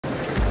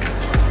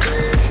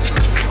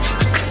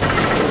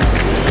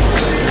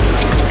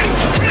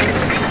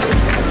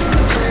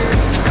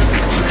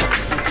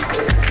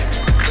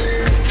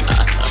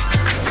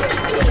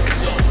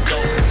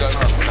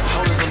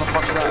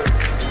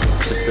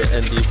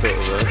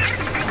filter, bro.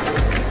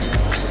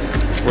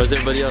 Where's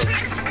everybody else?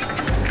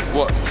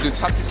 What? Did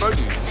Happy phone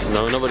you?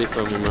 No, nobody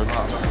phoned me, man.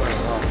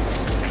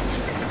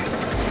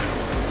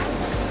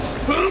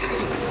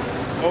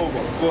 Oh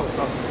my god,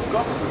 that's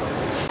disgusting.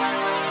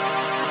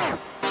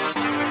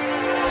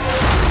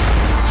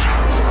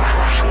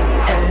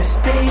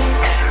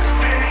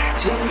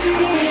 SBTV.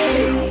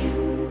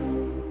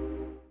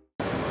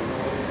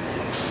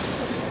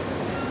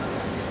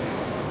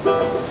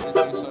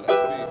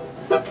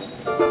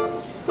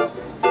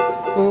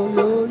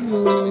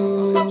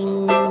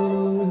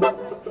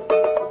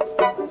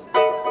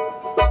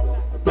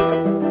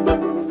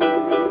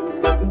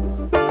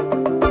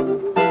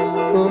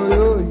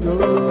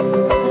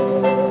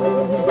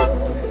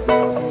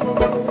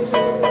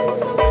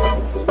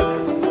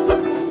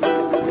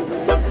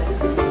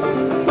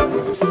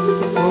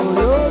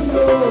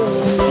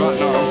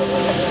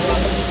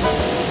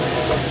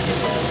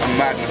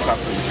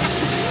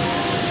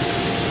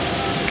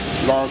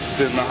 Lance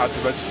didn't know how to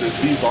register his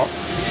visa,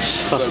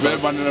 so we're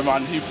running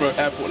around Heathrow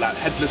Airport like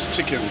headless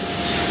chickens.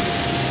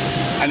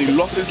 And he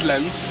lost his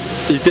lens.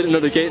 You didn't know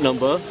the gate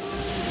number?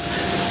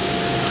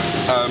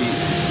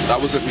 That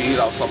wasn't me,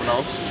 that was someone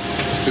else,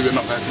 who we're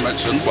not going to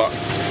mention, but...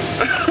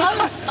 hold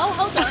on.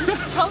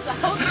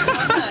 Over.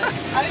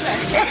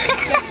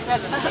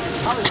 7.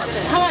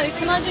 Hello,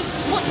 can I just...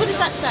 What does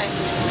that say?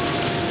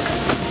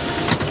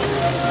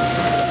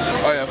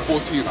 Oh yeah,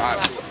 14, alright.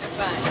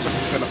 Right.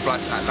 We're going to fly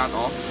to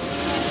Atlanta,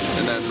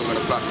 and then we're going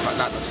to fly from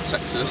Atlanta to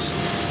Texas.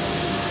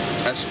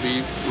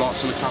 SB,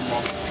 Lance in the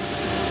camera.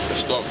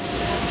 Let's go.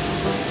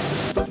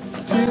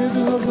 Tive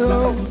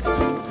razão,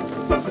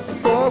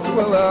 posso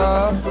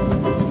falar.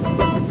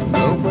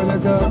 Não foi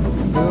legal,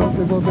 não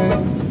pegou bem.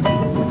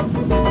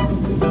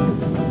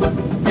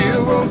 Que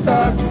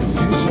vontade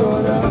de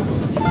chorar,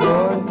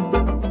 dói.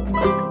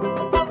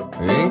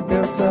 Em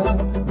pensar,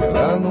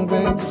 ela não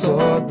vem,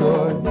 só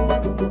dói.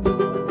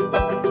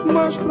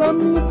 Mas pra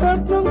mim tá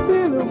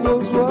tranquilo, eu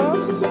vou zoar.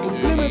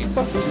 Clima de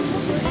partida.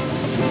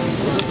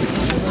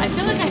 I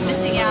feel like I'm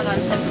missing out on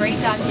some great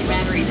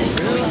documentary that's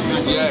going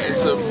on. Yeah,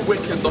 it's a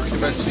wicked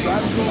documentary.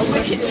 A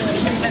wicked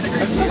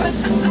documentary.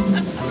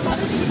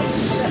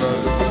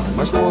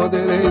 Mas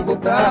poderei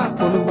voltar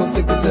quando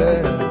você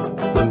quiser.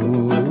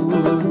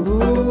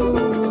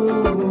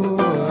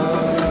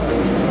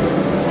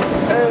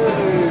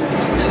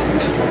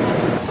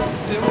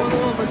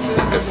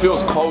 It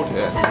feels cold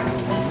here.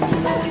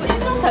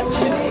 It's not so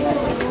chilly.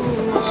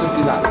 It should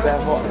be like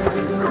bare hot.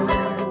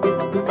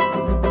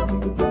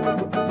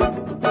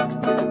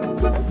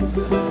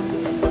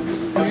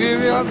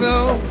 Tive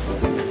razão,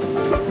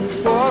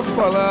 posso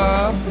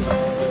falar.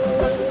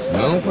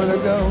 Não foi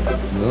legal,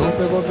 não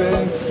pegou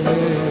bem.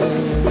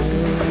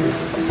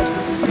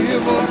 Que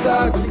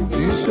vontade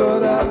de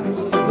chorar,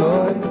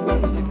 dói.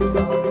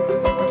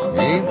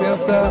 Em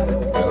pensar,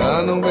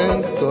 ela não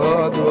vem,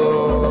 só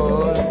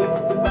dói.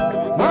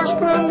 Mas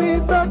pra mim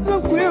tá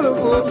tranquilo, eu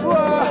vou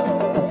voar.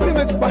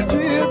 Clima de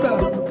partida,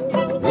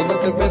 vou dar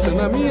sequência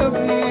na minha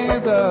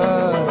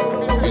vida.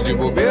 E de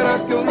bobeira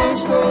que eu não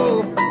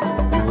estou.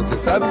 Você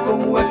sabe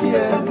como é que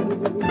é,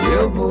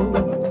 eu vou.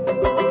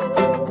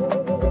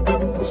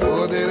 Mas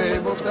poderei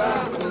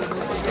voltar.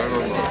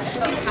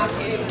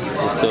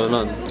 What's going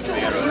on?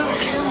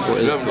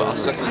 What We is haven't got our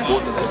second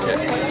border ticket.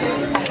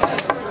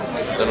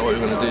 Don't know what we're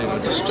going to do, we're going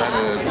to be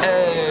stranded.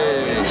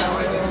 Hey!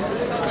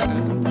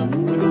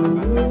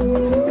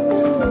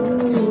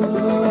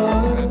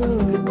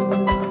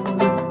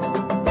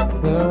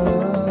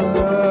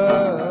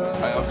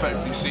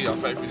 I'm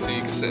thankfully see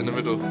you can sit in the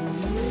middle.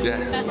 Yeah,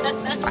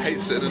 I hate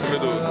sitting in the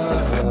middle.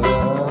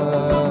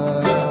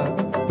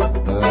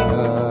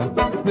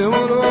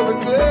 Demorou, vai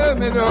ser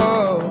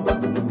melhor.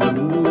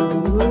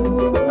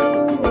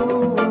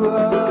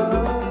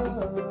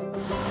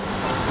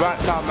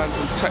 Right now, man's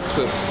in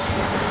Texas.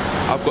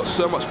 I've got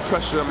so much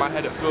pressure in my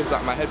head, it feels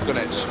like my head's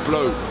gonna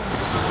explode.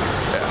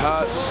 It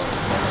hurts,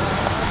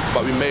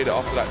 but we made it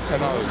after like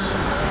 10 hours.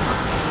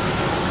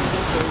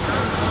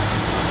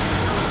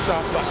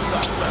 South by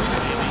Southwest,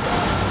 baby.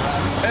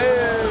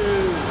 Hey!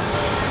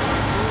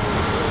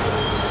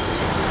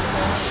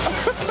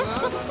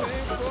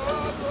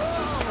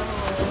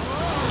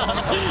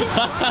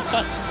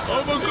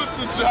 Oh my god,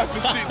 the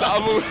driver's seat that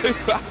I'm away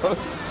from.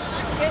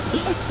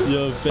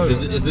 Yo,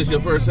 Is this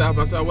your first South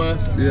by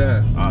Southwest?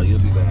 Yeah. Oh, you'll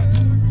be back.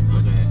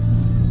 Okay.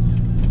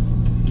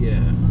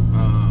 Yeah.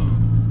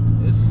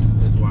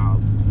 It's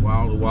wild.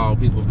 Wild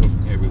people from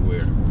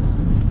everywhere.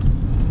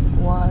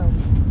 Wild.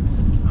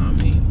 I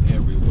mean,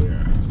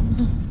 everywhere.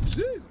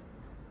 Jeez.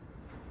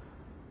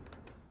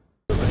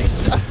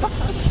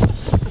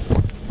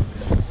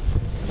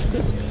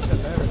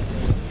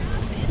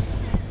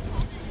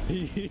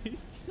 He's